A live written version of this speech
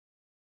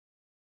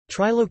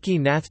Triloki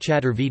Nath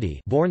Chaturvedi,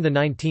 born the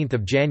 19th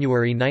of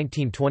January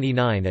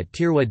 1929 at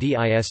Tirwa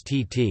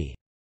Distt.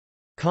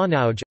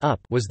 Kannauj,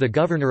 was the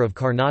governor of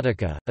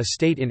Karnataka, a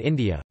state in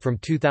India, from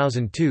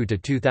 2002 to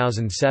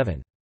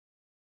 2007.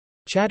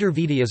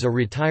 Chaturvedi is a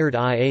retired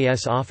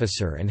IAS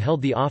officer and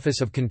held the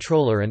office of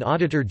Controller and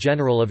Auditor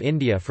General of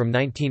India from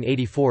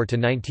 1984 to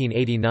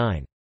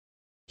 1989.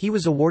 He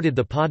was awarded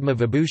the Padma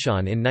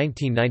Vibhushan in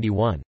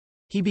 1991.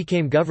 He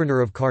became governor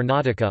of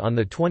Karnataka on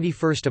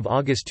 21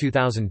 August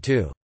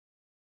 2002.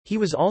 He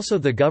was also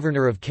the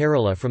governor of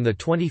Kerala from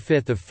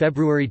 25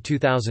 February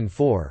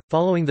 2004,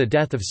 following the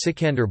death of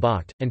Sikandar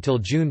Bakht, until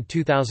June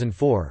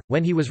 2004,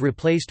 when he was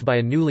replaced by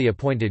a newly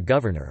appointed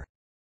governor.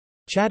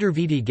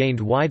 Chaturvedi gained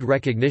wide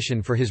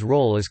recognition for his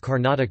role as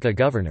Karnataka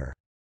governor.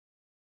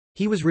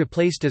 He was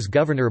replaced as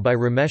governor by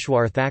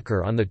Rameshwar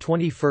Thakur on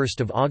 21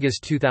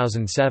 August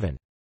 2007.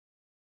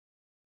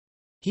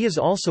 He is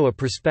also a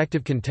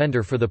prospective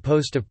contender for the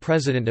post of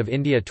President of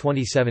India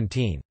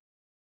 2017.